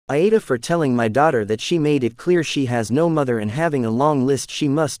Aida for telling my daughter that she made it clear she has no mother and having a long list she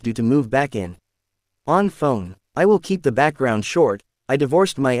must do to move back in. On phone. I will keep the background short. I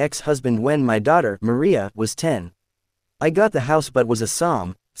divorced my ex-husband when my daughter, Maria, was 10. I got the house but was a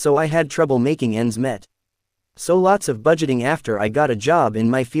som, so I had trouble making ends met. So lots of budgeting after I got a job in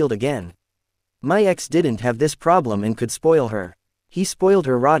my field again. My ex didn't have this problem and could spoil her. He spoiled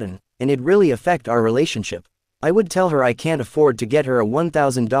her rotten, and it really affect our relationship. I would tell her I can't afford to get her a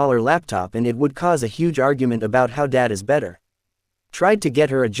 $1,000 laptop and it would cause a huge argument about how dad is better. Tried to get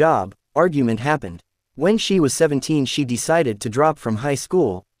her a job, argument happened. When she was 17 she decided to drop from high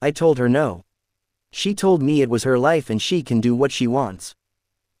school. I told her no. She told me it was her life and she can do what she wants.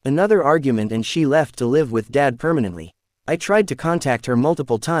 Another argument and she left to live with dad permanently. I tried to contact her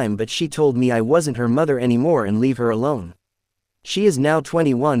multiple times but she told me I wasn't her mother anymore and leave her alone. She is now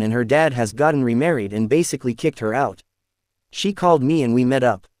 21 and her dad has gotten remarried and basically kicked her out. She called me and we met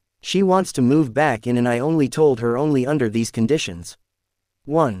up. She wants to move back in and I only told her only under these conditions.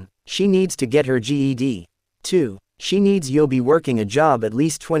 1. She needs to get her GED. 2. She needs to be working a job at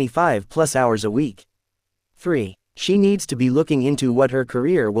least 25 plus hours a week. 3. She needs to be looking into what her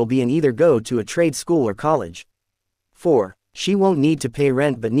career will be and either go to a trade school or college. 4. She won't need to pay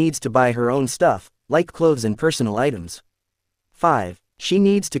rent but needs to buy her own stuff, like clothes and personal items. 5. She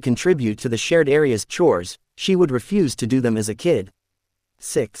needs to contribute to the shared area's chores. She would refuse to do them as a kid.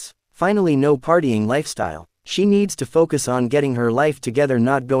 6. Finally, no partying lifestyle. She needs to focus on getting her life together,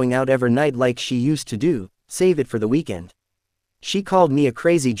 not going out every night like she used to do, save it for the weekend. She called me a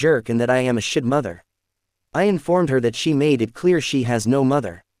crazy jerk and that I am a shit mother. I informed her that she made it clear she has no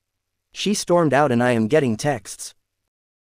mother. She stormed out and I am getting texts.